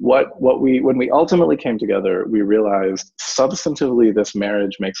when we ultimately came together, we realized substantively this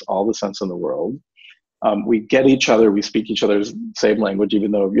marriage makes all the sense in the world. We get each other, we speak each other's same language,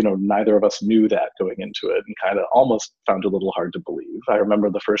 even though, neither of us knew that going into it, and kind of almost found it a little hard to believe. I remember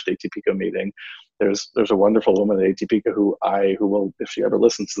the first ATPCO meeting. There's a wonderful woman at ATPCO who will, if she ever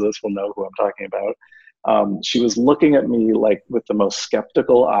listens to this, will know who I'm talking about. She was looking at me like with the most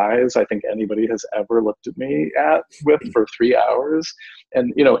skeptical eyes I think anybody has ever looked at me with for 3 hours.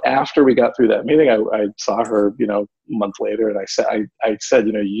 And, after we got through that meeting, I saw her, a month later, and I said, I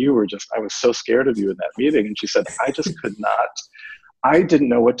was so scared of you in that meeting. And she said, I didn't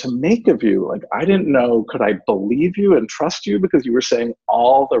know what to make of you. Like, I didn't know, could I believe you and trust you, because you were saying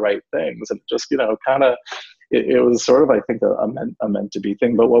all the right things. And just, it was sort of, I think, a meant to be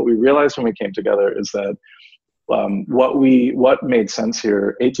thing. But what we realized when we came together is that what made sense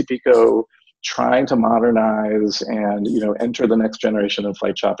here, ATPCO trying to modernize and, enter the next generation of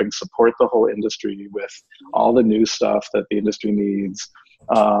flight shopping, support the whole industry with all the new stuff that the industry needs.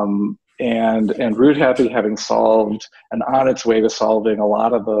 And Route Happy having solved and on its way to solving a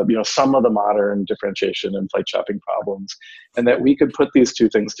lot of the, some of the modern differentiation and flight shopping problems, and that we could put these two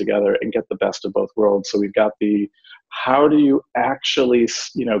things together and get the best of both worlds. So we've got how do you actually,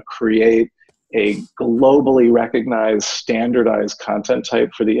 create a globally recognized, standardized content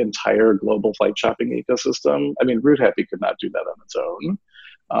type for the entire global flight shopping ecosystem? I mean, Route Happy could not do that on its own.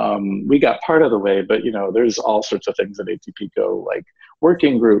 We got part of the way, but there's all sorts of things at ATPCO, like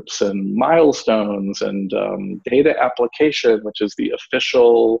working groups and milestones and data application, which is the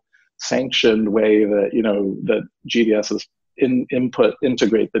official sanctioned way that that GDS is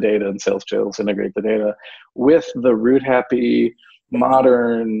integrate the data, and sales channels integrate the data with the Route Happy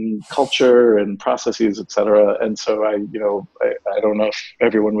modern culture and processes, et cetera. And so I don't know if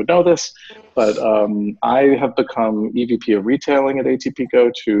everyone would know this, but I have become EVP of retailing at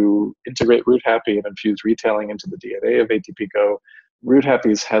ATPCO to integrate Route Happy and infuse retailing into the DNA of ATPCO. Route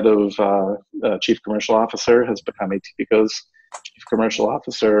Happy's head of chief commercial officer has become ATPCO's chief commercial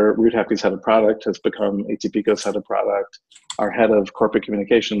officer. Route Happy's head of product has become ATPCO's head of product. Our head of corporate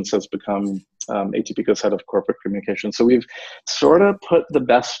communications has become ATPCO's head of corporate communications. So we've sort of put the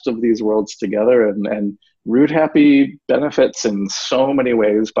best of these worlds together, and Route Happy benefits in so many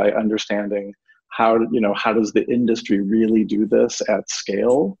ways by understanding how does the industry really do this at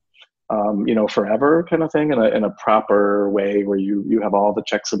scale, forever kind of thing, in a proper way where you have all the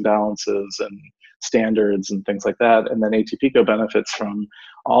checks and balances and standards and things like that. And then ATPCO benefits from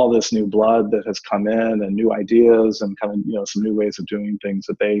all this new blood that has come in, and new ideas, and kind of, some new ways of doing things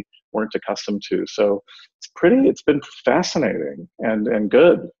that they weren't accustomed to. So it's been fascinating and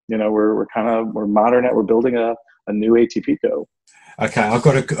good. We're modern, we're building a new ATPCO. Okay, I've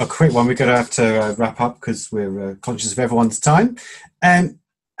got a quick one. We're going to have to wrap up because we're conscious of everyone's time. And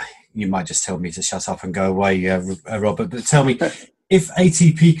you might just tell me to shut up and go away, Robert, but tell me, if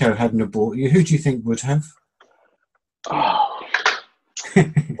ATPCO hadn't bought you, who do you think would have? Oh,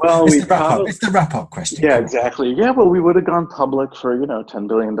 well, it's the wrap-up question. Yeah, exactly. Yeah, well, we would have gone public for, $10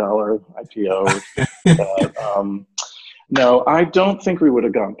 billion IPO. No, I don't think we would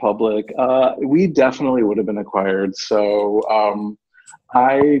have gone public. We definitely would have been acquired. So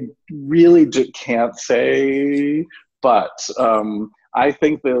I really can't say, but I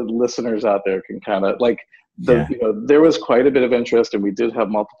think the listeners out there can kind of there was quite a bit of interest, and we did have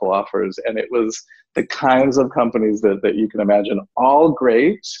multiple offers, and it was the kinds of companies that you can imagine, all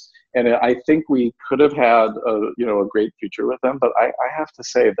great. And I think we could have had a great future with them, but I have to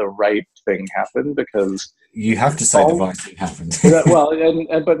say the right thing happened, because you have to say the right thing happened. Well,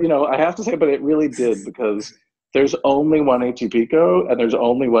 but I have to say, but it really did, because there's only one ATPCO and there's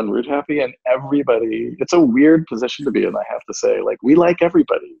only one Route Happy, and everybody, it's a weird position to be in, I have to say. Like, we like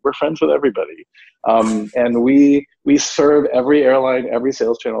everybody. We're friends with everybody. And we serve every airline, every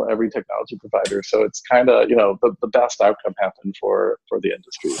sales channel, every technology provider. So it's kind of, the best outcome happened for the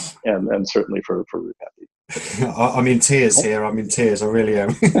industry and certainly for Route Happy. I'm in tears here. I'm in tears. I really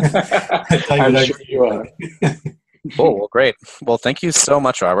am. I'm sure you are. Cool. Well, great. Well, thank you so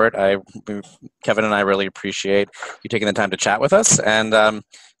much, Robert. Kevin and I really appreciate you taking the time to chat with us. And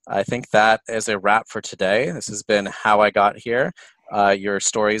I think that is a wrap for today. This has been How I Got Here, your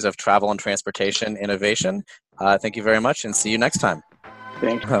stories of travel and transportation innovation. Thank you very much, and see you next time.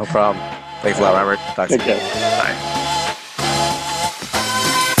 Thank you. No problem. Thanks a lot, Robert. Talk to you. Take care. Bye.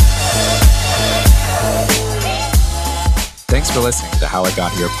 Thanks for listening to the How I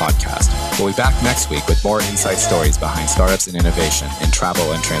Got Here podcast. We'll be back next week with more insight stories behind startups and innovation in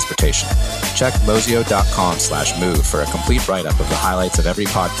travel and transportation. Check mozio.com/move for a complete write-up of the highlights of every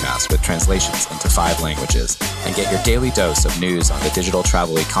podcast with translations into 5 languages, and get your daily dose of news on the digital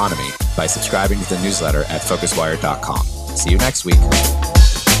travel economy by subscribing to the newsletter at focuswire.com. See you next week.